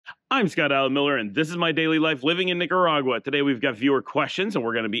I'm Scott Allen Miller, and this is my daily life living in Nicaragua. Today we've got viewer questions, and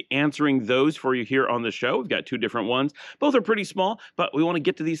we're going to be answering those for you here on the show. We've got two different ones. Both are pretty small, but we want to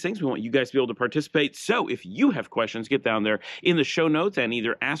get to these things. We want you guys to be able to participate. So if you have questions, get down there in the show notes and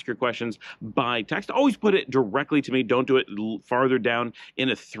either ask your questions by text. Always put it directly to me. Don't do it farther down in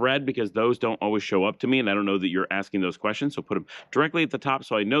a thread because those don't always show up to me, and I don't know that you're asking those questions. So put them directly at the top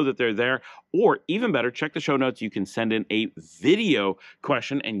so I know that they're there. Or even better, check the show notes. You can send in a video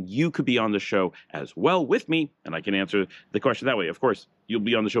question, and you could be on the show as well with me, and I can answer the question that way. Of course, you'll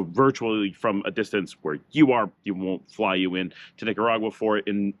be on the show virtually from a distance where you are. You won't fly you in to Nicaragua for it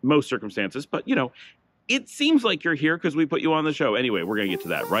in most circumstances, but you know, it seems like you're here because we put you on the show. Anyway, we're going to get to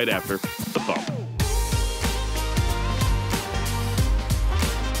that right after the phone.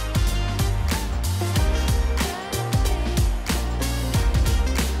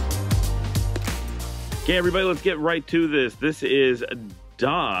 Okay, everybody, let's get right to this. This is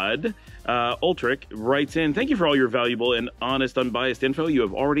Dodd. Ultrich writes in, thank you for all your valuable and honest, unbiased info. You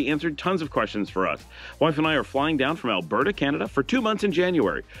have already answered tons of questions for us. Wife and I are flying down from Alberta, Canada for 2 months in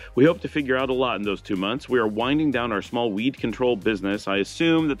January. We hope to figure out a lot in those 2 months. We are winding down our small weed control business. I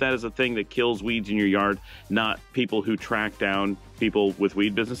assume that that is a thing that kills weeds in your yard, not people who track down people with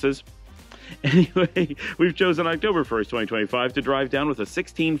weed businesses. Anyway, we've chosen October 1st, 2025 to drive down with a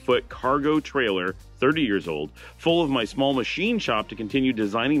 16-foot cargo trailer, 30 years old, full of my small machine shop to continue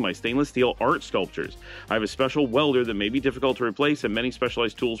designing my stainless steel art sculptures. I have a special welder that may be difficult to replace and many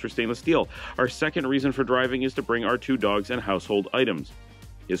specialized tools for stainless steel. Our second reason for driving is to bring our 2 dogs and household items.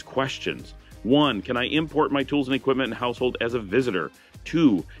 His questions. 1. Can I import my tools and equipment and household as a visitor?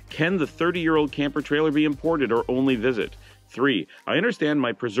 2. Can the 30-year-old camper trailer be imported or only visit? 3. I understand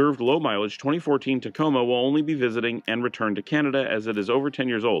my preserved low-mileage 2014 Tacoma will only be visiting and return to Canada as it is over 10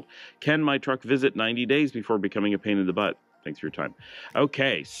 years old. Can my truck visit 90 days before becoming a pain in the butt? Thanks for your time.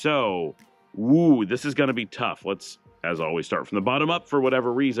 Okay, so, this is going to be tough. Let's, as always, start from the bottom up for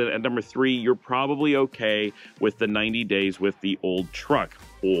whatever reason. And number 3, you're probably okay with the 90 days with the old truck.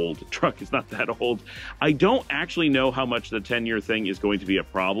 Old truck is not that old. I don't actually know how much the 10-year thing is going to be a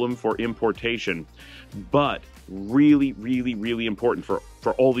problem for importation, but really, really, really important for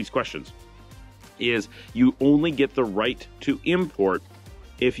all these questions is you only get the right to import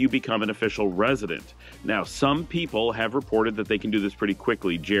if you become an official resident. Now, some people have reported that they can do this pretty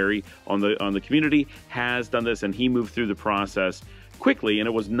quickly. Jerry on the community has done this, and he moved through the process quickly, and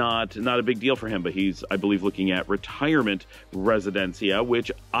it was not a big deal for him, but he's, I believe, looking at retirement residencia,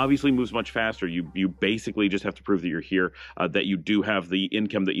 which obviously moves much faster. You basically just have to prove that you're here, that you do have the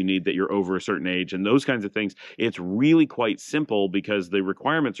income that you need, that you're over a certain age, and those kinds of things. It's really quite simple because the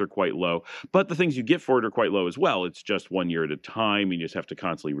requirements are quite low, but the things you get for it are quite low as well. It's just 1 year at a time, and you just have to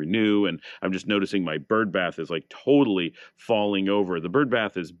constantly renew, and I'm just noticing my bird bath is like totally falling over. The bird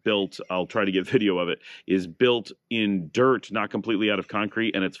bath is built, I'll try to get video of it, is built in dirt, not completely out of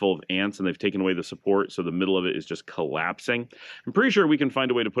concrete, and it's full of ants, and they've taken away the support, so the middle of it is just collapsing. I'm pretty sure we can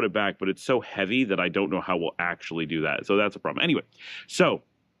find a way to put it back, but it's so heavy that I don't know how we'll actually do that. So that's a problem. Anyway, so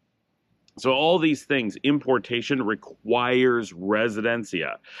all these things, importation requires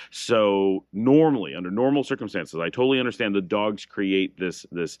residencia. So normally, under normal circumstances, I totally understand the dogs create this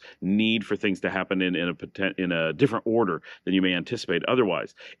need for things to happen in a different order than you may anticipate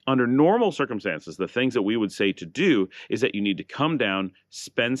otherwise. Under normal circumstances, the things that we would say to do is that you need to come down,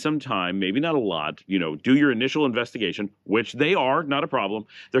 spend some time, maybe not a lot, do your initial investigation, which they are, not a problem.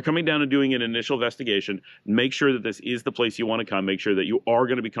 They're coming down and doing an initial investigation. Make sure that this is the place you want to come. Make sure that you are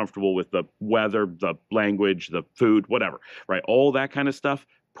going to be comfortable with the weather, the language, the food, whatever, right? All that kind of stuff.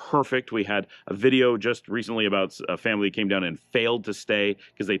 Perfect. We had a video just recently about a family that came down and failed to stay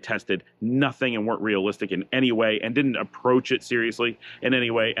because they tested nothing and weren't realistic in any way and didn't approach it seriously in any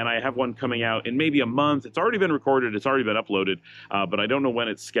way. And I have one coming out in maybe a month. It's already been recorded. It's already been uploaded, but I don't know when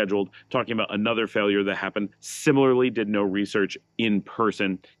it's scheduled. Talking about another failure that happened. Similarly, did no research in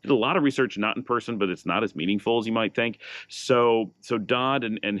person. Did a lot of research not in person, but it's not as meaningful as you might think. So Dodd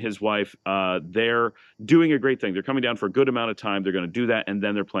and his wife, they're doing a great thing. They're coming down for a good amount of time. They're going to do that, and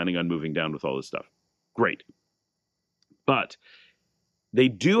then they're planning on moving down with all this stuff. Great. But they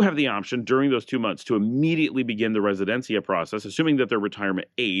do have the option during those 2 months to immediately begin the residencia process, assuming that their retirement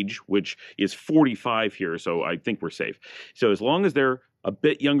age, which is 45 here, so I think we're safe. So as long as they're a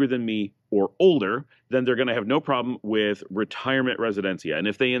bit younger than me or older, then they're going to have no problem with retirement residencia. And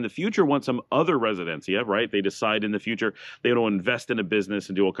if they in the future want some other residencia, right, they decide in the future they want to invest in a business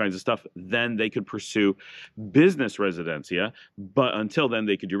and do all kinds of stuff, then they could pursue business residencia. But until then,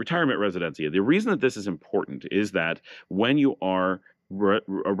 they could do retirement residencia. The reason that this is important is that when you are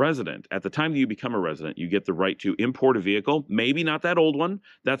a resident. At the time that you become a resident, you get the right to import a vehicle, maybe not that old one.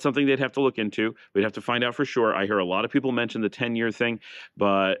 That's something they'd have to look into. We'd have to find out for sure. I hear a lot of people mention the 10-year thing,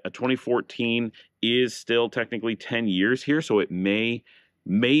 but a 2014 is still technically 10 years here, so it may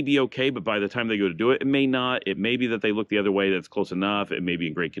be okay, but by the time they go to do it, it may not. It may be that they look the other way, that's close enough. It may be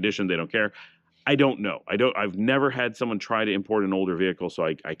in great condition, they don't care. I don't know. I've never had someone try to import an older vehicle, so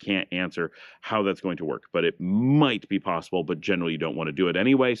I can't answer how that's going to work. But it might be possible, but generally you don't want to do it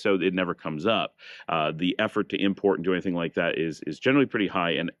anyway, so it never comes up. The effort to import and do anything like that is generally pretty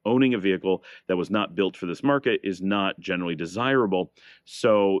high, and owning a vehicle that was not built for this market is not generally desirable,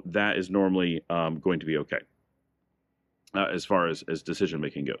 so that is normally going to be okay. As far as decision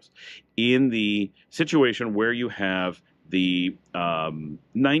making goes. In the situation where you have the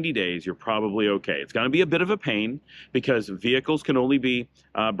 90 days, you're probably okay. It's going to be a bit of a pain because vehicles can only be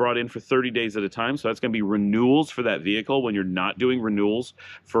brought in for 30 days at a time. So that's going to be renewals for that vehicle when you're not doing renewals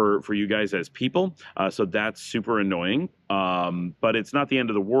for you guys as people. So that's super annoying. But it's not the end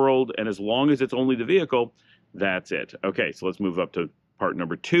of the world. And as long as it's only the vehicle, that's it. Okay, so let's move up to part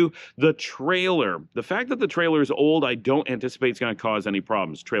number 2, the trailer. The fact that the trailer is old, I don't anticipate it's going to cause any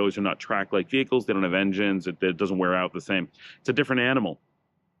problems. Trailers are not track-like vehicles. They don't have engines. It doesn't wear out the same. It's a different animal.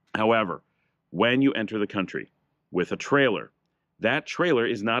 However, when you enter the country with a trailer, that trailer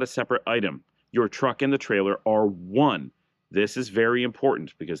is not a separate item. Your truck and the trailer are one. This is very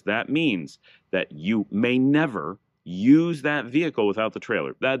important because that means that you may never use that vehicle without the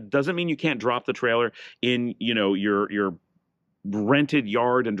trailer. That doesn't mean you can't drop the trailer in, your rented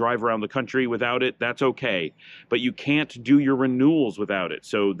yard and drive around the country without it. That's okay, but you can't do your renewals without it.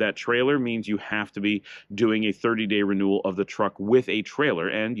 So that trailer means you have to be doing a 30-day renewal of the truck with a trailer,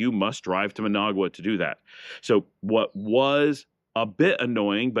 and you must drive to Managua to do that. So what was a bit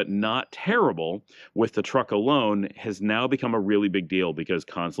annoying but not terrible with the truck alone has now become a really big deal because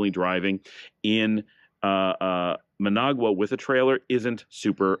constantly driving in Managua with a trailer isn't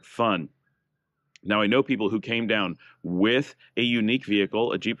super fun. Now, I know people who came down with a unique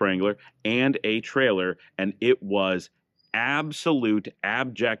vehicle, a Jeep Wrangler, and a trailer, and it was absolute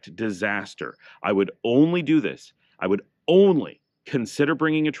abject disaster. I would only do this. I would only consider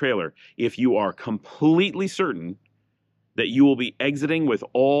bringing a trailer if you are completely certain that you will be exiting with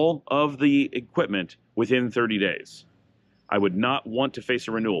all of the equipment within 30 days. I would not want to face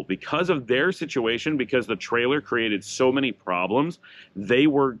a renewal. Because of their situation, because the trailer created so many problems, they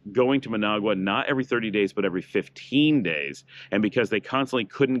were going to Managua not every 30 days, but every 15 days. And because they constantly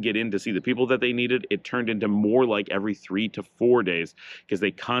couldn't get in to see the people that they needed, it turned into more like every 3 to 4 days because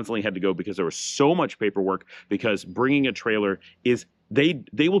they constantly had to go because there was so much paperwork, because bringing a trailer is, they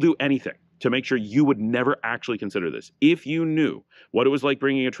will do anything to make sure you would never actually consider this. If you knew what it was like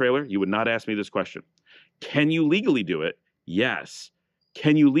bringing a trailer, you would not ask me this question. Can you legally do it? Yes.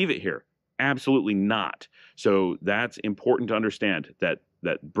 Can you leave it here? Absolutely not. So that's important to understand, that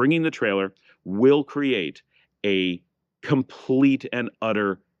bringing the trailer will create a complete and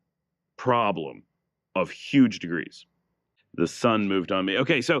utter problem of huge degrees. The sun moved on me.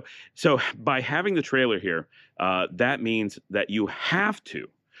 Okay, so by having the trailer here, that means that you have to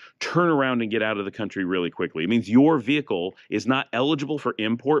turn around and get out of the country really quickly. It means your vehicle is not eligible for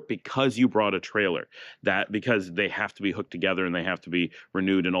import because you brought a trailer. Because they have to be hooked together and they have to be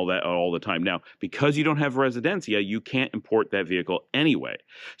renewed and all that all the time. Now, because you don't have residencia, you can't import that vehicle anyway.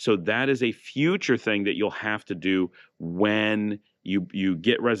 So that is a future thing that you'll have to do when you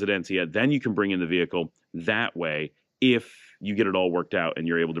get residencia. Then you can bring in the vehicle that way if you get it all worked out and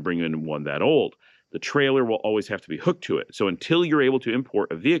you're able to bring in one that old. The trailer will always have to be hooked to it. So until you're able to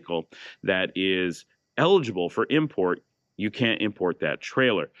import a vehicle that is eligible for import, you can't import that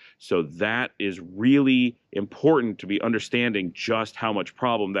trailer. So that is really important to be understanding just how much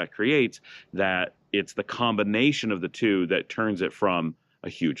problem that creates, that it's the combination of the two that turns it from a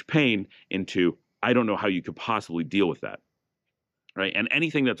huge pain into, I don't know how you could possibly deal with that. Right? And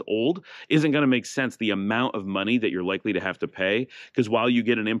anything that's old isn't going to make sense, the amount of money that you're likely to have to pay, because while you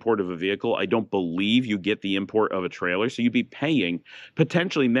get an import of a vehicle, I don't believe you get the import of a trailer. So you'd be paying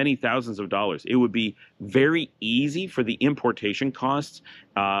potentially many thousands of dollars. It would be very easy for the importation costs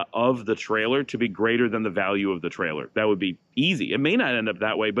of the trailer to be greater than the value of the trailer. That would be easy. It may not end up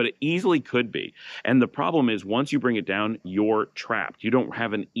that way, but it easily could be. And the problem is, once you bring it down, you're trapped. You don't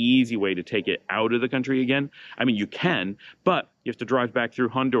have an easy way to take it out of the country again. I mean, you can, but you have to drive back through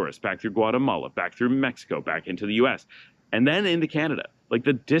Honduras, back through Guatemala, back through Mexico, back into the U.S. and then into Canada. Like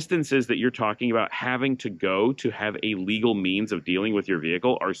the distances that you're talking about having to go to have a legal means of dealing with your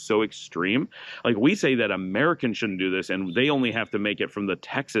vehicle are so extreme. Like we say that Americans shouldn't do this, and they only have to make it from the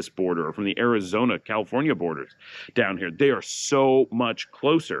Texas border or from the Arizona, California borders down here. They are so much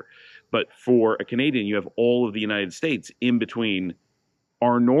closer. But for a Canadian, you have all of the United States in between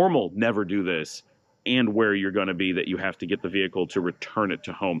our normal never do this and where you're going to be that you have to get the vehicle to return it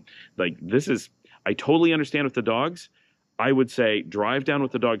to home. Like this is, I totally understand with the dogs. I would say drive down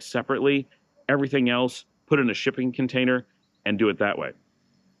with the dogs separately, everything else, put in a shipping container and do it that way.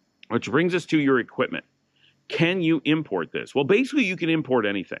 Which brings us to your equipment. Can you import this? Well, basically you can import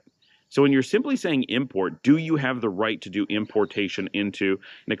anything. So when you're simply saying import, do you have the right to do importation into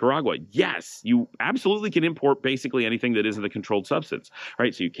Nicaragua? Yes, you absolutely can import basically anything that isn't a controlled substance,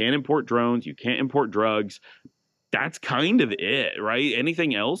 right? So you can't import drones, you can't import drugs. That's kind of it, right?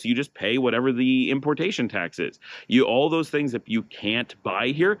 Anything else, you just pay whatever the importation tax is. All those things that you can't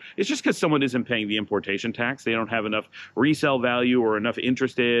buy here, it's just because someone isn't paying the importation tax. They don't have enough resale value or enough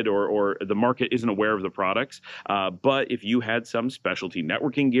interested, or the market isn't aware of the products. But if you had some specialty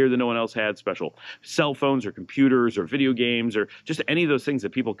networking gear that no one else had, special cell phones or computers or video games or just any of those things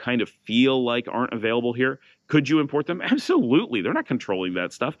that people kind of feel like aren't available here, could you import them? Absolutely. They're not controlling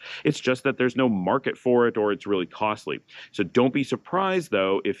that stuff. It's just that there's no market for it or it's really costly. So don't be surprised,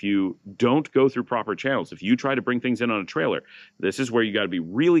 though, if you don't go through proper channels. If you try to bring things in on a trailer, this is where you got to be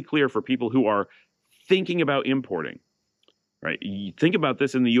really clear for people who are thinking about importing, right? You think about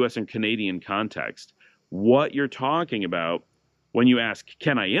this in the US and Canadian context. What you're talking about when you ask,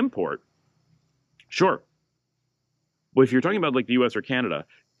 can I import? Sure. Well, if you're talking about like the US or Canada,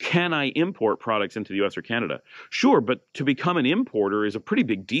 can I import products into the US or Canada? Sure, but to become an importer is a pretty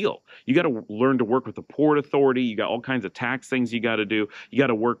big deal. You got to learn to work with the port authority. You got all kinds of tax things you got to do. You got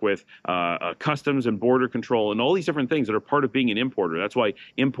to work with customs and border control and all these different things that are part of being an importer. That's why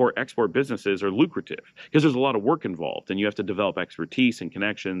import-export businesses are lucrative, because there's a lot of work involved and you have to develop expertise and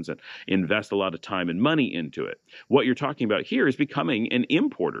connections and invest a lot of time and money into it. What you're talking about here is becoming an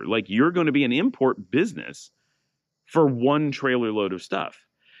importer. Like you're going to be an import business for one trailer load of stuff.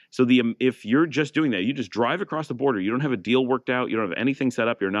 So if you're just doing that, you just drive across the border, you don't have a deal worked out, you don't have anything set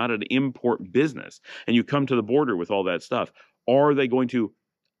up, you're not an import business, and you come to the border with all that stuff, are they going to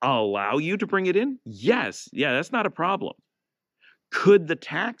allow you to bring it in? Yes. Yeah, that's not a problem. Could the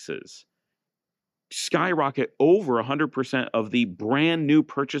taxes skyrocket over 100% of the brand new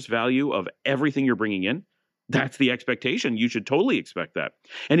purchase value of everything you're bringing in? That's the expectation. You should totally expect that.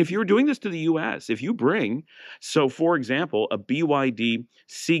 And if you're doing this to the US, if you bring, so for example, a BYD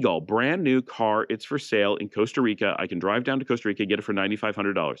Seagull, brand new car, it's for sale in Costa Rica. I can drive down to Costa Rica, get it for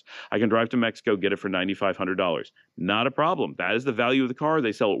 $9,500. I can drive to Mexico, get it for $9,500. Not a problem. That is the value of the car.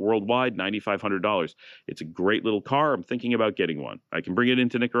 They sell it worldwide, $9,500. It's a great little car. I'm thinking about getting one. I can bring it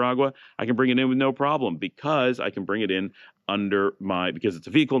into Nicaragua. I can bring it in with no problem because I can bring it in because it's a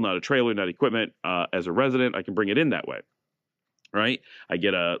vehicle, not a trailer, not equipment. As a resident, I can bring it in that way, right? I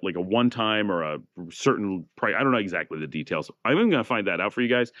get a one-time or a certain price. I don't know exactly the details. I'm even going to find that out for you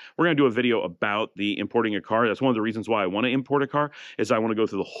guys. We're going to do a video about the importing a car. That's one of the reasons why I want to import a car, is I want to go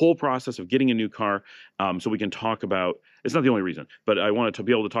through the whole process of getting a new car, so we can talk about, it's not the only reason, but I wanted to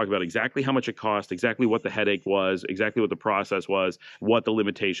be able to talk about exactly how much it cost, exactly what the headache was, exactly what the process was, what the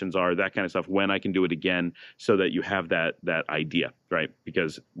limitations are, that kind of stuff, when I can do it again, so that you have that idea, right?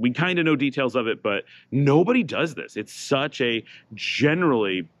 Because we kind of know details of it, but nobody does this. It's such a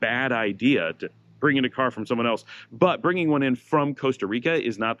generally bad idea to bring in a car from someone else, but bringing one in from Costa Rica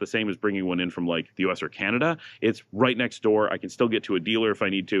is not the same as bringing one in from like the US or Canada. It's right next door. I can still get to a dealer if I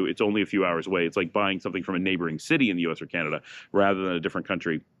need to. It's only a few hours away. It's like buying something from a neighboring city in the US or Canada rather than a different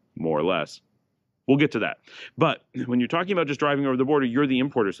country, more or less. We'll get to that. But when you're talking about just driving over the border, you're the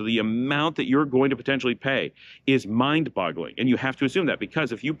importer. So the amount that you're going to potentially pay is mind-boggling. And you have to assume that,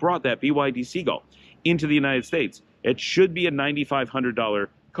 because if you brought that BYD Seagull into the United States, it should be a $9,500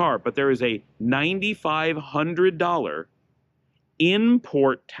 car, but there is a $9,500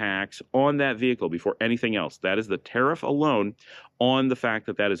 import tax on that vehicle before anything else. That is the tariff alone on the fact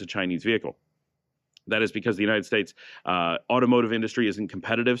that that is a Chinese vehicle. That is because the United States automotive industry isn't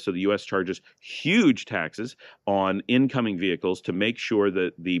competitive, so the U.S. charges huge taxes on incoming vehicles to make sure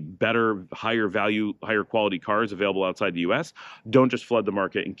that the better, higher value, higher quality cars available outside the U.S. don't just flood the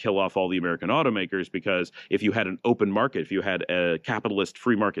market and kill off all the American automakers, because if you had an open market, if you had a capitalist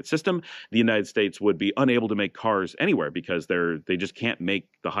free market system, the United States would be unable to make cars anywhere, because they just can't make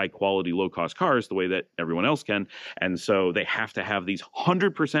the high quality, low cost cars the way that everyone else can. And so they have to have these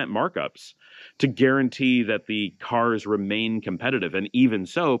 100% markups to guarantee guarantee that the cars remain competitive. And even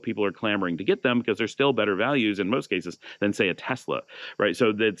so, people are clamoring to get them because they're still better values in most cases than, say, a Tesla, right?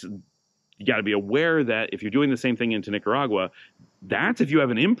 So that's, you got to be aware that if you're doing the same thing into Nicaragua, that's if you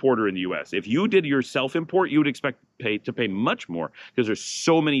have an importer in the U.S. If you did your self-import, you would expect to pay much more because there's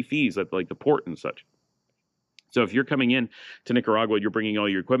so many fees at like the port and such. So if you're coming in to Nicaragua, you're bringing all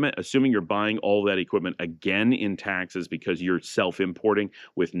your equipment, assuming you're buying all that equipment again in taxes because you're self-importing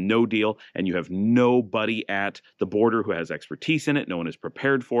with no deal and you have nobody at the border who has expertise in it. No one is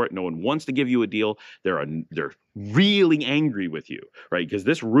prepared for it. No one wants to give you a deal. They're really angry with you, right? Because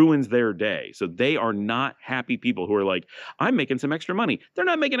this ruins their day. So they are not happy people who are like, I'm making some extra money. They're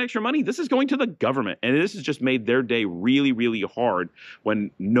not making extra money. This is going to the government. And this has just made their day really, really hard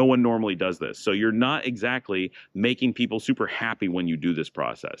when no one normally does this. So you're not exactly making people super happy when you do this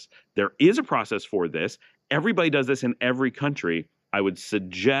process. There is a process for this. Everybody does this in every country. I would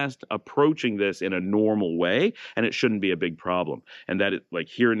suggest approaching this in a normal way, and it shouldn't be a big problem. And that, like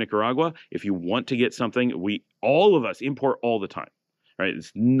here in Nicaragua, if you want to get something, all of us import all the time, right?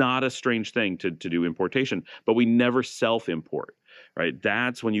 It's not a strange thing to do importation, but we never self-import, right?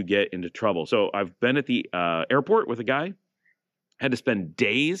 That's when you get into trouble. So I've been at the airport with a guy, had to spend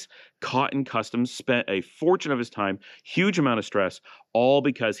days caught in customs, spent a fortune of his time, huge amount of stress, all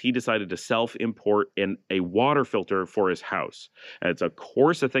because he decided to self-import in a water filter for his house. And it's, of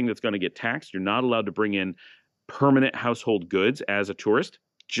course, a thing that's going to get taxed. You're not allowed to bring in permanent household goods as a tourist.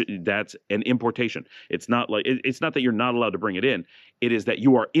 That's an importation. It's not that you're not allowed to bring it in. It is that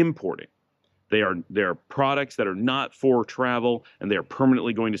you are importing. They are products that are not for travel, and they are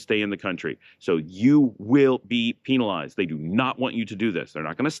permanently going to stay in the country. So you will be penalized. They do not want you to do this. They're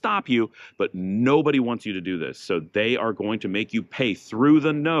not going to stop you, but nobody wants you to do this. So they are going to make you pay through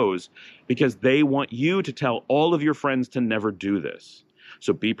the nose because they want you to tell all of your friends to never do this.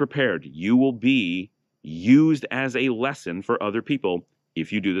 So be prepared. You will be used as a lesson for other people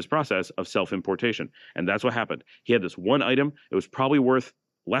if you do this process of self-importation. And that's what happened. He had this one item. It was probably worth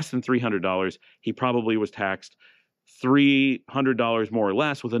less than $300. He probably was taxed $300 more or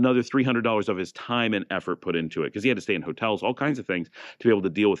less, with another $300 of his time and effort put into it because he had to stay in hotels, all kinds of things to be able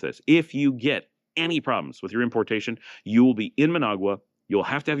to deal with this. If you get any problems with your importation, you will be in Managua. You'll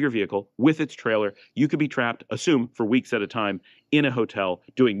have to have your vehicle with its trailer. You could be trapped, assume, for weeks at a time in a hotel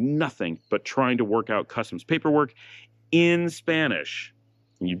doing nothing but trying to work out customs paperwork in Spanish.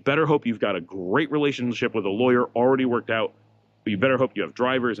 And you better hope you've got a great relationship with a lawyer already worked out. You better hope you have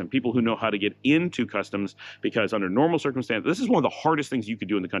drivers and people who know how to get into customs, because under normal circumstances, this is one of the hardest things you could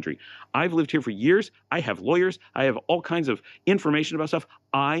do in the country. I've lived here for years. I have lawyers. I have all kinds of information about stuff.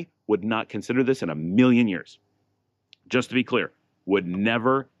 I would not consider this in a million years. Just to be clear, would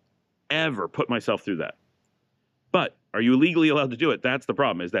never, ever put myself through that. But are you legally allowed to do it? That's the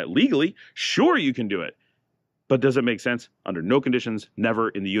problem, is that legally, sure, you can do it. But does it make sense? Under no conditions, never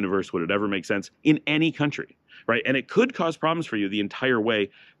in the universe would it ever make sense in any country, right? And it could cause problems for you the entire way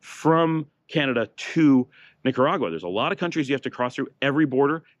from Canada to Nicaragua. There's a lot of countries you have to cross through. Every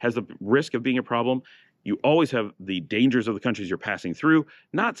border has the risk of being a problem. You always have the dangers of the countries you're passing through.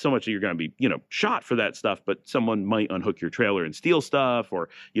 Not so much that you're going to be, shot for that stuff, but someone might unhook your trailer and steal stuff, or,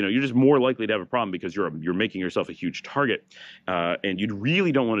 you're just more likely to have a problem because you're making yourself a huge target. And you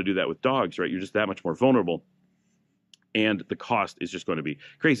really don't want to do that with dogs, right? You're just that much more vulnerable. And the cost is just going to be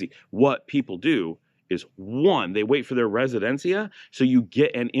crazy. What people do is, one, they wait for their residencia, so you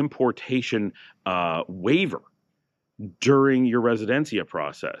get an importation waiver during your residencia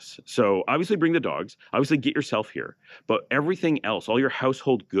process. So obviously bring the dogs, obviously get yourself here, but everything else, all your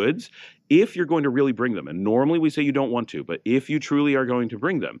household goods, if you're going to really bring them, and normally we say you don't want to, but if you truly are going to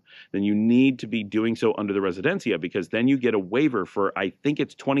bring them, then you need to be doing so under the residencia, because then you get a waiver for, I think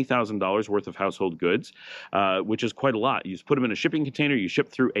it's $20,000 worth of household goods, which is quite a lot. You just put them in a shipping container, you ship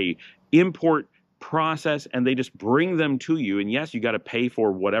through a import process, and they just bring them to you. And yes, you got to pay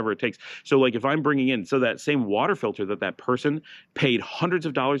for whatever it takes. So like if I'm bringing in, so that same water filter that person paid hundreds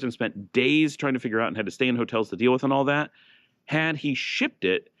of dollars and spent days trying to figure out and had to stay in hotels to deal with and all that, had he shipped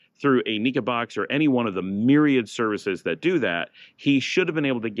it through a Nika box or any one of the myriad services that do that, he should have been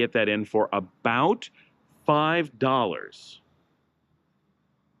able to get that in for about $5.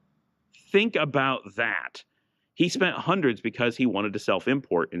 Think about that. He spent hundreds because he wanted to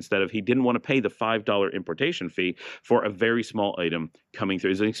self-import instead of, he didn't want to pay the $5 importation fee for a very small item coming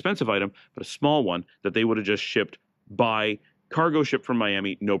through. It's an expensive item, but a small one that they would have just shipped by cargo ship from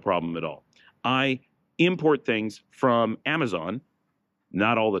Miami, no problem at all. I import things from Amazon,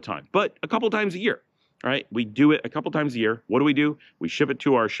 not all the time, but a couple times a year, right? We do it a couple times a year. What do? We ship it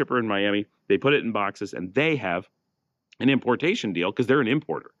to our shipper in Miami. They put it in boxes, and they have an importation deal because they're an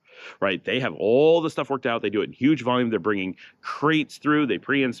importer. right? They have all the stuff worked out. They do it in huge volume. They're bringing crates through. They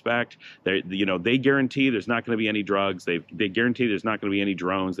pre-inspect. They guarantee there's not going to be any drugs. They guarantee there's not going to be any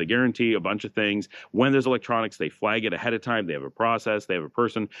drones. They guarantee a bunch of things. When there's electronics, they flag it ahead of time. They have a process. They have a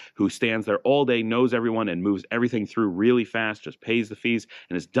person who stands there all day, knows everyone, and moves everything through really fast, just pays the fees,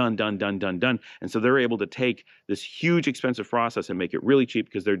 and it's done, done, done, done, done. And so they're able to take this huge expensive process and make it really cheap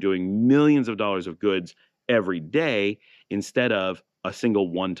because they're doing millions of dollars of goods every day instead of a single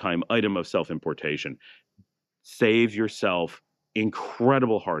one-time item of self-importation. Save yourself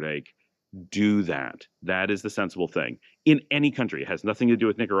incredible heartache. Do that. That is the sensible thing. In any country, it has nothing to do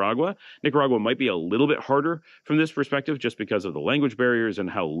with Nicaragua. Nicaragua might be a little bit harder from this perspective just because of the language barriers and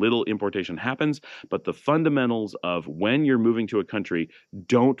how little importation happens. But the fundamentals of when you're moving to a country,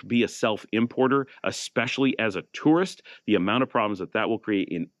 don't be a self-importer, especially as a tourist. The amount of problems that that will create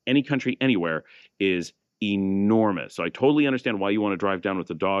in any country, anywhere, is enormous. So I totally understand why you want to drive down with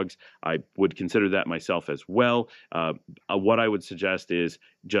the dogs. I would consider that myself as well. What I would suggest is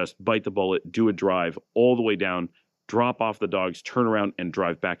just bite the bullet, do a drive all the way down, drop off the dogs, turn around and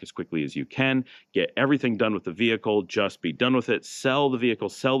drive back as quickly as you can. Get everything done with the vehicle, just be done with it. Sell the vehicle,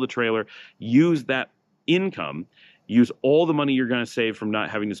 sell the trailer, use that income. Use all the money you're going to save from not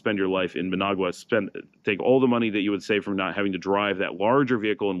having to spend your life in Managua. Take all the money that you would save from not having to drive that larger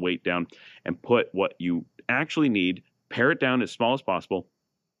vehicle and weight down and put what you actually need, pare it down as small as possible,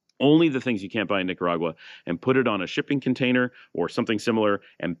 only the things you can't buy in Nicaragua, and put it on a shipping container or something similar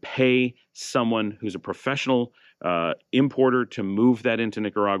and pay someone who's a professional importer to move that into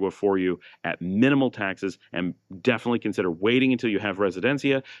Nicaragua for you at minimal taxes, and definitely consider waiting until you have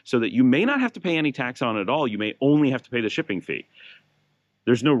residencia so that you may not have to pay any tax on it at all. You may only have to pay the shipping fee.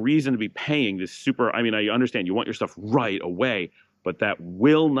 There's no reason to be paying this super, I mean, I understand you want your stuff right away, but that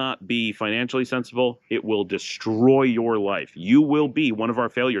will not be financially sensible. It will destroy your life. You will be one of our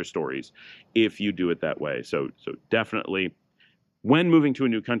failure stories if you do it that way. So definitely, when moving to a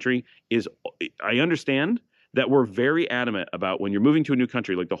new country, I understand that we're very adamant about when you're moving to a new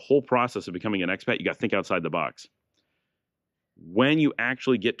country, like the whole process of becoming an expat, you got to think outside the box. When you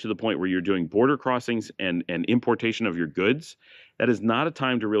actually get to the point where you're doing border crossings and importation of your goods, that is not a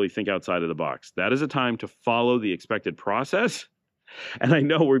time to really think outside of the box. That is a time to follow the expected process. And I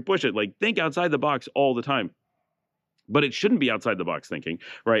know we push it, like, think outside the box all the time. But it shouldn't be outside the box thinking,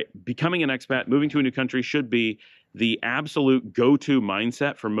 right? Becoming an expat, moving to a new country should be the absolute go-to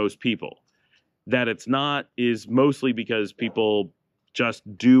mindset for most people. That it's not is mostly because people just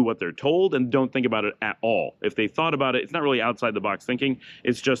do what they're told and don't think about it at all. If they thought about it, it's not really outside the box thinking.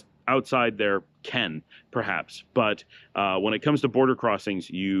 It's just outside their ken, perhaps. But when it comes to border crossings,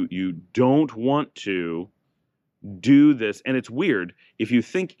 you don't want to do this. And it's weird. If you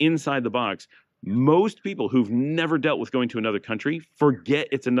think inside the box, most people who've never dealt with going to another country forget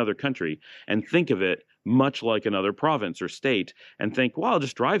it's another country and think of it much like another province or state and think, well, I'll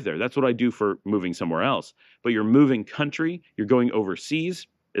just drive there. That's what I do for moving somewhere else. But you're moving country, you're going overseas,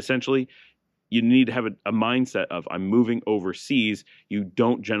 essentially. You need to have a mindset of, I'm moving overseas. You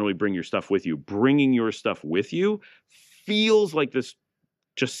don't generally bring your stuff with you. Bringing your stuff with you feels like this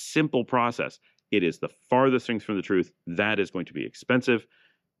just simple process. It is the farthest thing from the truth. That is going to be expensive,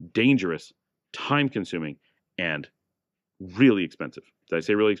 dangerous, time-consuming, and really expensive. Did I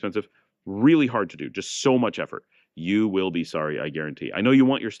say really expensive? Really hard to do. Just so much effort. You will be sorry, I guarantee. I know you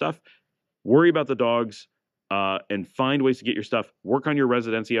want your stuff. Worry about the dogs and find ways to get your stuff. Work on your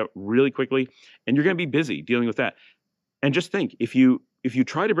residencia really quickly, and you're going to be busy dealing with that. And just think, if you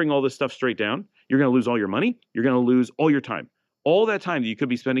try to bring all this stuff straight down, you're going to lose all your money. You're going to lose all your time. All that time that you could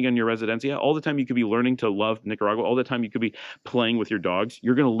be spending on your residencia, all the time you could be learning to love Nicaragua, all the time you could be playing with your dogs,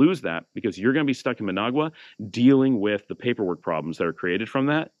 you're going to lose that because you're going to be stuck in Managua dealing with the paperwork problems that are created from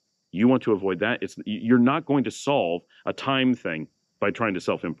that. You want to avoid that. You're not going to solve a time thing by trying to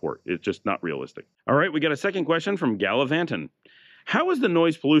self-import. It's just not realistic. All right, we got a second question from Gallivanton. How is the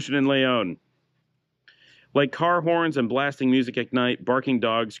noise pollution in Leon? Like car horns and blasting music at night, barking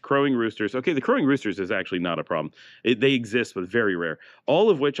dogs, crowing roosters. Okay, the crowing roosters is actually not a problem. They exist, but very rare. All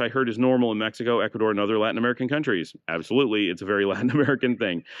of which I heard is normal in Mexico, Ecuador, and other Latin American countries. Absolutely, it's a very Latin American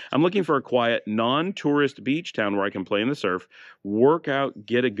thing. I'm looking for a quiet, non-tourist beach town where I can play in the surf, work out,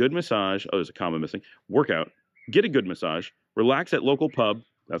 get a good massage. Oh, there's a comma missing. Work out, get a good massage, relax at local pub.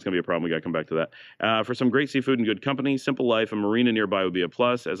 That's going to be a problem. We got to come back to that. For some great seafood and good company, simple life, a marina nearby would be a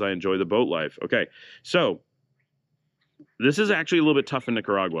plus as I enjoy the boat life. Okay, so this is actually a little bit tough in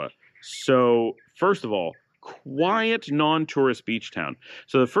Nicaragua. So first of all, quiet, non-tourist beach town.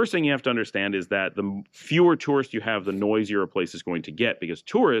 So the first thing you have to understand is that the fewer tourists you have, the noisier a place is going to get, because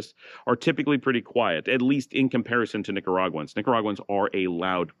tourists are typically pretty quiet, at least in comparison to Nicaraguans. Nicaraguans are a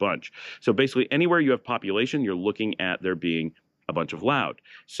loud bunch. So basically anywhere you have population, you're looking at there being a bunch of loud.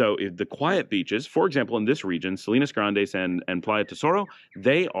 So if the quiet beaches, for example, in this region, Salinas Grandes and Playa Tesoro,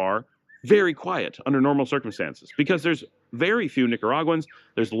 they are very quiet under normal circumstances because there's very few Nicaraguans.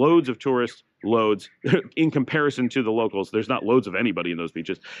 There's loads of tourists, loads in comparison to the locals. There's not loads of anybody in those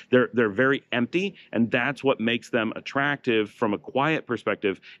beaches. They're very empty, and that's what makes them attractive from a quiet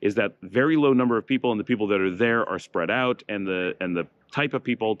perspective, is that very low number of people, and the people that are there are spread out, and the type of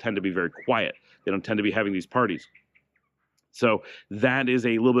people tend to be very quiet. They don't tend to be having these parties. So that is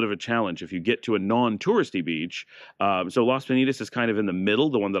a little bit of a challenge if you get to a non-touristy beach. So Las Piñitas is kind of in the middle,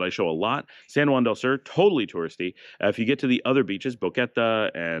 the one that I show a lot. San Juan del Sur, totally touristy. If you get to the other beaches,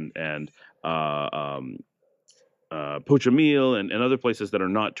 Boqueta and Pochomil and other places that are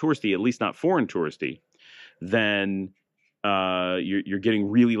not touristy, at least not foreign touristy, then you're getting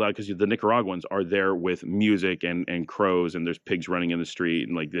really loud because the Nicaraguans are there with music and crows, and there's pigs running in the street,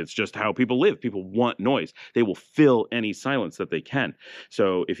 and like it's just how people live. People want noise. They will fill any silence that they can.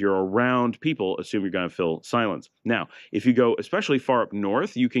 So if you're around people, assume you're going to fill silence. Now, if you go especially far up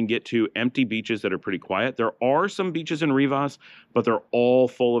north, you can get to empty beaches that are pretty quiet. There are some beaches in Rivas, but they're all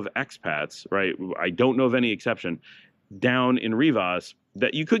full of expats, right? I don't know of any exception. Down in Rivas,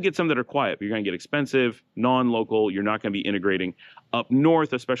 that you could get some that are quiet, but you're going to get expensive, non-local. You're not going to be integrating. Up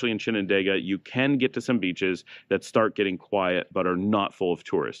north, especially in Chinandega, you can get to some beaches that start getting quiet but are not full of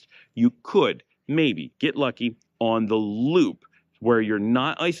tourists. You could maybe get lucky on the loop where you're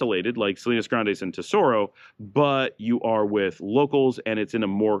not isolated like Salinas Grandes and Tesoro, but you are with locals and it's in a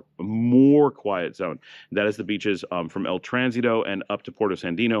more quiet zone. That is the beaches from El Tránsito and up to Puerto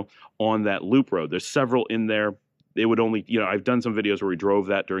Sandino on that loop road. There's several in there. It would only, I've done some videos where we drove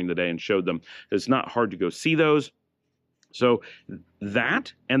that during the day and showed them. It's not hard to go see those. So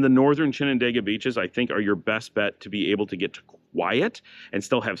that and the northern Chinandega beaches, I think, are your best bet to be able to get to quiet and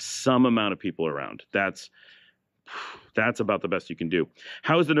still have some amount of people around. That's about the best you can do.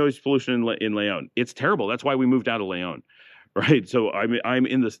 How is the noise pollution in León? It's terrible. That's why we moved out of León. Right, so I'm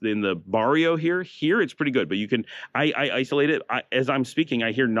in the barrio here. Here it's pretty good, but I isolate it. As I'm speaking,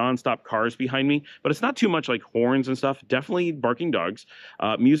 I hear nonstop cars behind me, but it's not too much like horns and stuff. Definitely barking dogs.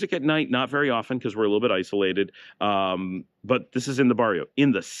 Music at night, not very often because we're a little bit isolated. But this is in the barrio.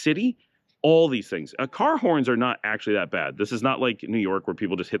 In the city, all these things. Car horns are not actually that bad. This is not like New York where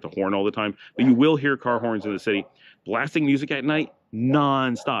people just hit the horn all the time, but you will hear car horns in the city. Blasting music at night,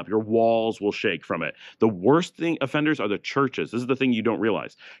 non-stop. Your walls will shake from it. The worst offenders are the churches. This is the thing you don't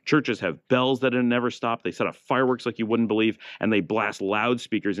realize. Churches have bells that never stop. They set off fireworks like you wouldn't believe, and they blast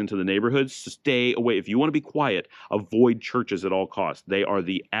loudspeakers into the neighborhoods. Stay away. If you want to be quiet, avoid churches at all costs. They are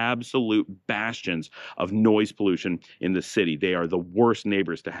the absolute bastions of noise pollution in the city. They are the worst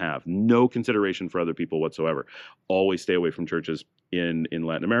neighbors to have. No consideration for other people whatsoever. Always stay away from churches in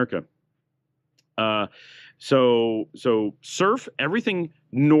Latin America. So surf, everything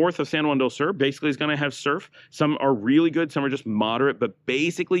north of San Juan del Sur basically is going to have surf. Some are really good, some are just moderate, but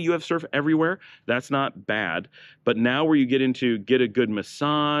basically you have surf everywhere. That's not bad. But now where you get into get a good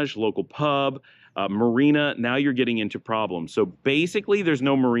massage, local pub, marina, now you're getting into problems. So basically there's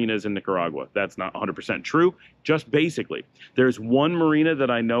no marinas in Nicaragua. That's not 100% true, just basically. There's one marina that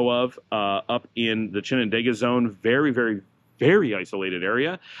I know of up in the Chinandega zone, very isolated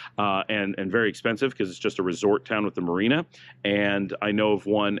area and very expensive because it's just a resort town with the marina. And I know of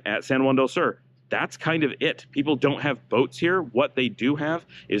one at San Juan del Sur. That's kind of it. People don't have boats here. What they do have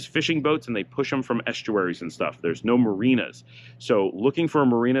is fishing boats, and they push them from estuaries and stuff. There's no marinas. So looking for a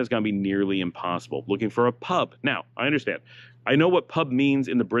marina is going to be nearly impossible. Looking for a pub. Now, I understand. I know what pub means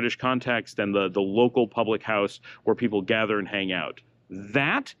in the British context and the local public house where people gather and hang out.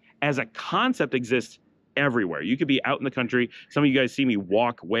 That, as a concept, exists everywhere. You could be out in the country. Some of you guys see me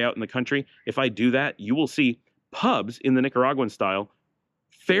walk way out in the country. If I do that, you will see pubs in the Nicaraguan style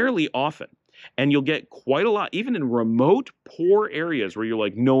fairly often. And you'll get quite a lot, even in remote, poor areas where you're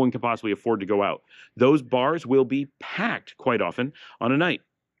like, no one can possibly afford to go out. Those bars will be packed quite often on a night.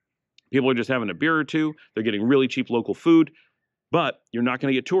 People are just having a beer or two. They're getting really cheap local food, but you're not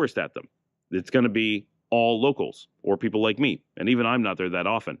going to get tourists at them. It's going to be all locals or people like me. And even I'm not there that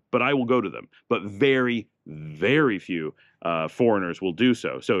often, but I will go to them. But very, very few foreigners will do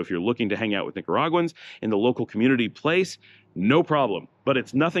so. So if you're looking to hang out with Nicaraguans in the local community place, no problem. But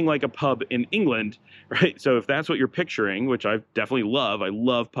it's nothing like a pub in England, right? So if that's what you're picturing, which I definitely love, I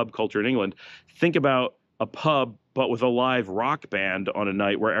love pub culture in England, think about a pub but with a live rock band on a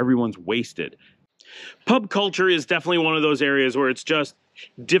night where everyone's wasted. Pub culture is definitely one of those areas where it's just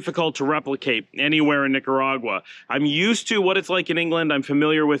difficult to replicate anywhere in Nicaragua. I'm used to what it's like in England. I'm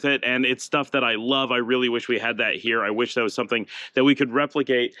familiar with it, and it's stuff that I love. I really wish we had that here. I wish that was something that we could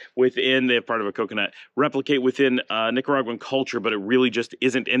replicate within the part of a coconut, replicate within Nicaraguan culture, but it really just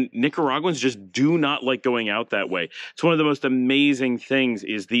isn't. And Nicaraguans just do not like going out that way. It's one of the most amazing things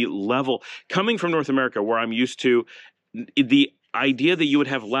is the level coming from North America, where I'm used to the idea that you would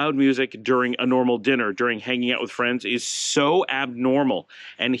have loud music during a normal dinner, during hanging out with friends, is so abnormal.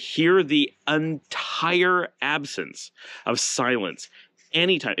 And here, the entire absence of silence.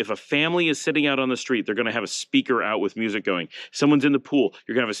 Anytime, if a family is sitting out on the street, they're going to have a speaker out with music going. Someone's in the pool,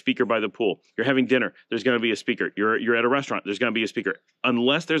 you're going to have a speaker by the pool. You're having dinner, there's going to be a speaker. You're at a restaurant, there's going to be a speaker.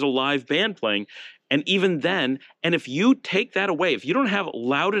 Unless there's a live band playing, and even then, and if you take that away, if you don't have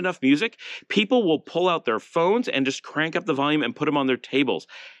loud enough music, people will pull out their phones and just crank up the volume and put them on their tables.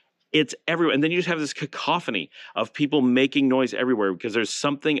 It's everywhere. And then you just have this cacophony of people making noise everywhere because there's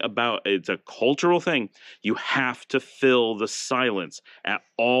something about it's a cultural thing. You have to fill the silence at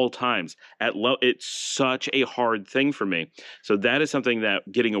all times. It's such a hard thing for me. So that is something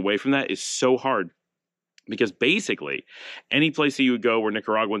that getting away from that is so hard because basically any place that you would go where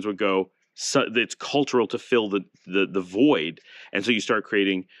Nicaraguans would go, so it's cultural to fill the void. And so you start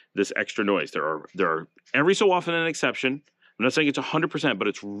creating this extra noise. There are every so often an exception. I'm not saying it's 100%, but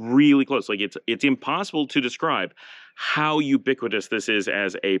it's really close. Like it's impossible to describe how ubiquitous this is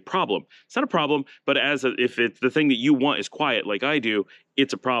as a problem. It's not a problem, but if it's the thing that you want is quiet, like I do,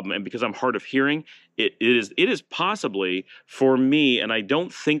 it's a problem. And because I'm hard of hearing, it is possibly for me, and I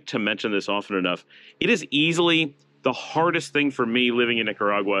don't think to mention this often enough, it is easily the hardest thing for me living in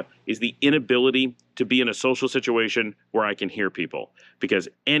Nicaragua is the inability to be in a social situation where I can hear people. Because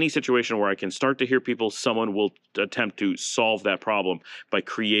any situation where I can start to hear people, someone will attempt to solve that problem by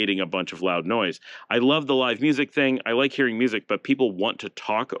creating a bunch of loud noise. I love the live music thing. I like hearing music, but people want to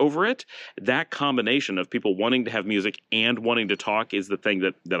talk over it. That combination of people wanting to have music and wanting to talk is the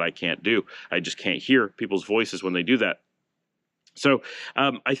thing that I can't do. I just can't hear people's voices when they do that. So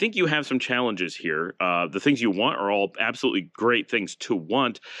I think you have some challenges here. The things you want are all absolutely great things to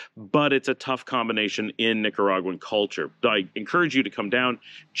want, but it's a tough combination in Nicaraguan culture. I encourage you to come down,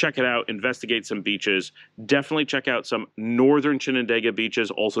 check it out, investigate some beaches. Definitely check out some northern Chinandega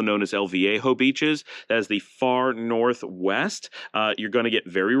beaches, also known as El Viejo beaches. That is the far northwest. You're going to get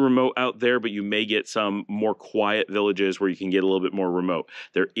very remote out there, but you may get some more quiet villages where you can get a little bit more remote.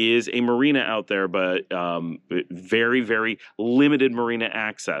 There is a marina out there, but very, very limited marina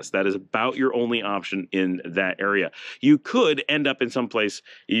access. That is about your only option in that area. You could end up in some place,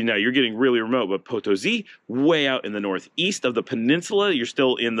 you're getting really remote, but Potosí, way out in the northeast of the peninsula, you're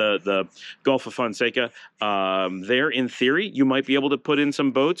still in the Gulf of Fonseca. There, in theory, you might be able to put in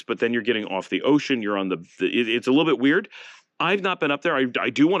some boats, but then you're getting off the ocean. You're on it's a little bit weird. I've not been up there.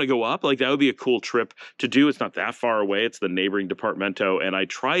 I do want to go up. Like, that would be a cool trip to do. It's not that far away. It's the neighboring departamento. And I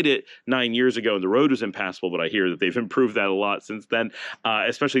tried it 9 years ago, and the road was impassable, but I hear that they've improved that a lot since then,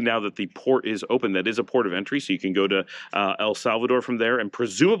 especially now that the port is open. That is a port of entry, so you can go to El Salvador from there, and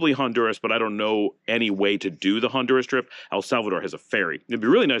presumably Honduras, but I don't know any way to do the Honduras trip. El Salvador has a ferry. It'd be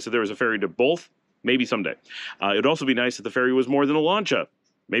really nice if there was a ferry to both, maybe someday. It'd also be nice if the ferry was more than a lancha.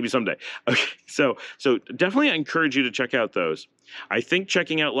 Maybe someday. Okay, so definitely I encourage you to check out those. I think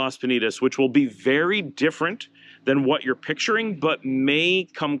checking out Las Penitas, which will be very different than what you're picturing, but may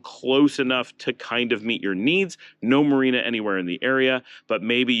come close enough to kind of meet your needs. No marina anywhere in the area, but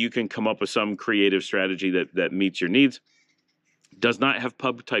maybe you can come up with some creative strategy that meets your needs. Does not have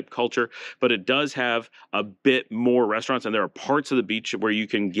pub type culture, but it does have a bit more restaurants, and there are parts of the beach where you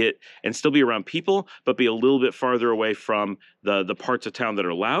can get and still be around people, but be a little bit farther away from the parts of town that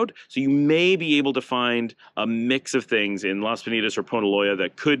are loud. So you may be able to find a mix of things in Las Penitas or Ponaloya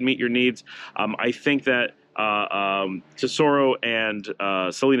that could meet your needs. I think that Tesoro and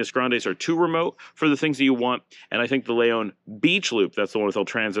Salinas Grandes are too remote for the things that you want, and I think the Leon Beach Loop, that's the one with El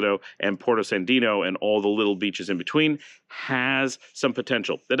Tránsito and Puerto Sandino and all the little beaches in between, has some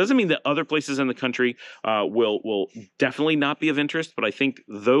potential. That doesn't mean that other places in the country will definitely not be of interest, but I think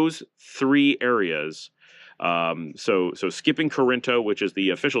those three areas, so skipping Corinto, which is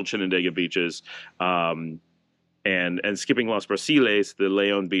the official Chinandega beaches, and skipping Los Brasiles, the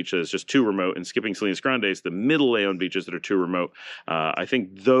Leon beach that is just too remote, and skipping Salinas Grandes, the middle Leon beaches that are too remote. I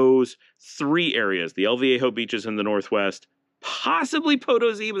think those three areas, the El Viejo beaches in the northwest, possibly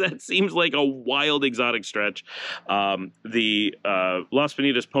Potosí, but that seems like a wild exotic stretch, the Las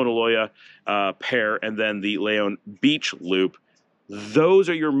Penitas Ponaloya pair, and then the Leon Beach Loop, Those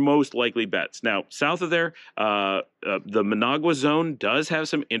are your most likely bets. Now, south of there, the Managua zone does have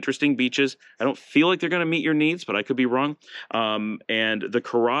some interesting beaches. I don't feel like they're going to meet your needs, but I could be wrong. And the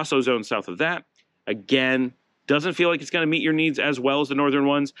Carazo zone south of that, again, doesn't feel like it's going to meet your needs as well as the northern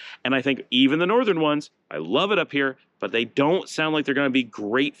ones. And I think even the northern ones, I love it up here, but they don't sound like they're going to be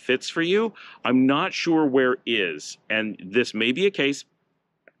great fits for you. I'm not sure where is, and this may be a case.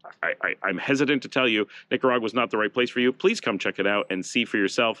 I'm hesitant to tell you Nicaragua is not the right place for you. Please come check it out and see for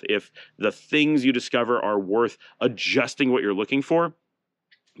yourself if the things you discover are worth adjusting what you're looking for.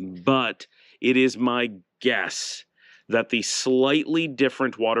 But it is my guess that the slightly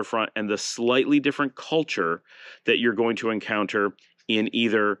different waterfront and the slightly different culture that you're going to encounter in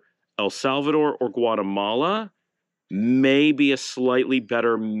either El Salvador or Guatemala may be a slightly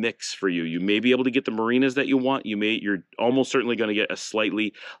better mix for you. You may be able to get the marinas that you want. You're almost certainly going to get a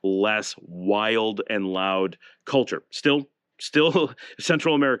slightly less wild and loud culture. Still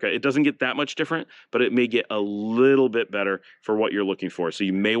Central America. It doesn't get that much different, but it may get a little bit better for what you're looking for. So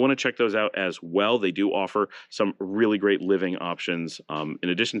you may want to check those out as well. They do offer some really great living options in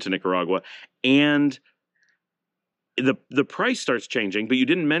addition to Nicaragua. And the price starts changing, but you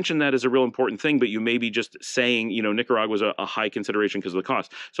didn't mention that as a real important thing, but you may be just saying, Nicaragua is a high consideration because of the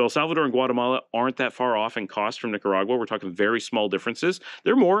cost. So El Salvador and Guatemala aren't that far off in cost from Nicaragua. We're talking very small differences.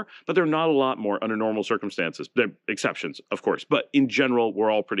 They're more, but they're not a lot more under normal circumstances. They're exceptions, of course, but in general,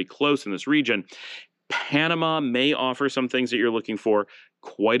 we're all pretty close in this region. Panama may offer some things that you're looking for,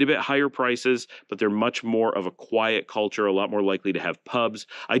 quite a bit higher prices, but they're much more of a quiet culture, a lot more likely to have pubs.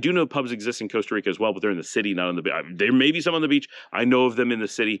 I do know pubs exist in Costa Rica as well, but they're in the city, not on the beach. There may be some on the beach. I know of them in the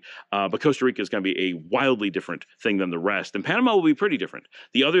city, but Costa Rica is going to be a wildly different thing than the rest. And Panama will be pretty different.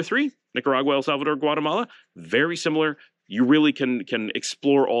 The other three, Nicaragua, El Salvador, Guatemala, very similar. You really can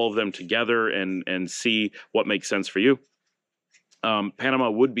explore all of them together and see what makes sense for you.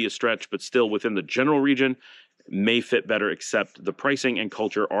 Panama would be a stretch, but still within the general region may fit better, except the pricing and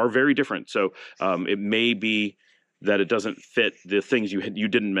culture are very different. So it may be that it doesn't fit the things you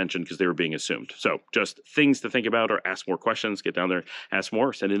didn't mention because they were being assumed. So just things to think about, or ask more questions. Get down there, ask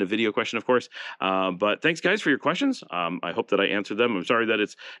more, send in a video question, of course. But thanks, guys, for your questions. I hope that I answered them. I'm sorry that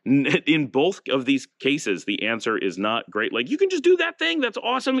it's in both of these cases, the answer is not great. Like, you can just do that thing. That's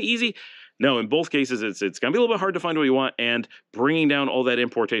awesome, easy. No, in both cases, it's going to be a little bit hard to find what you want, and bringing down all that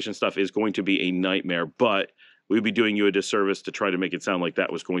importation stuff is going to be a nightmare, but we'd be doing you a disservice to try to make it sound like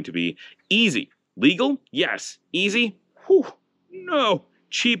that was going to be easy. Legal? Yes. Easy? Whew. No.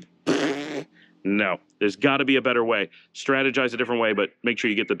 Cheap? No. There's got to be a better way. Strategize a different way, but make sure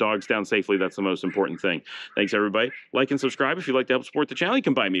you get the dogs down safely. That's the most important thing. Thanks, everybody. Like and subscribe if you'd like to help support the channel. You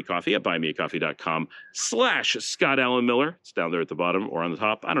can buy me a coffee at buymeacoffee.com/Scott Allen Miller. It's down there at the bottom or on the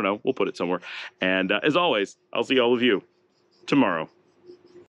top. I don't know. We'll put it somewhere. And as always, I'll see all of you tomorrow.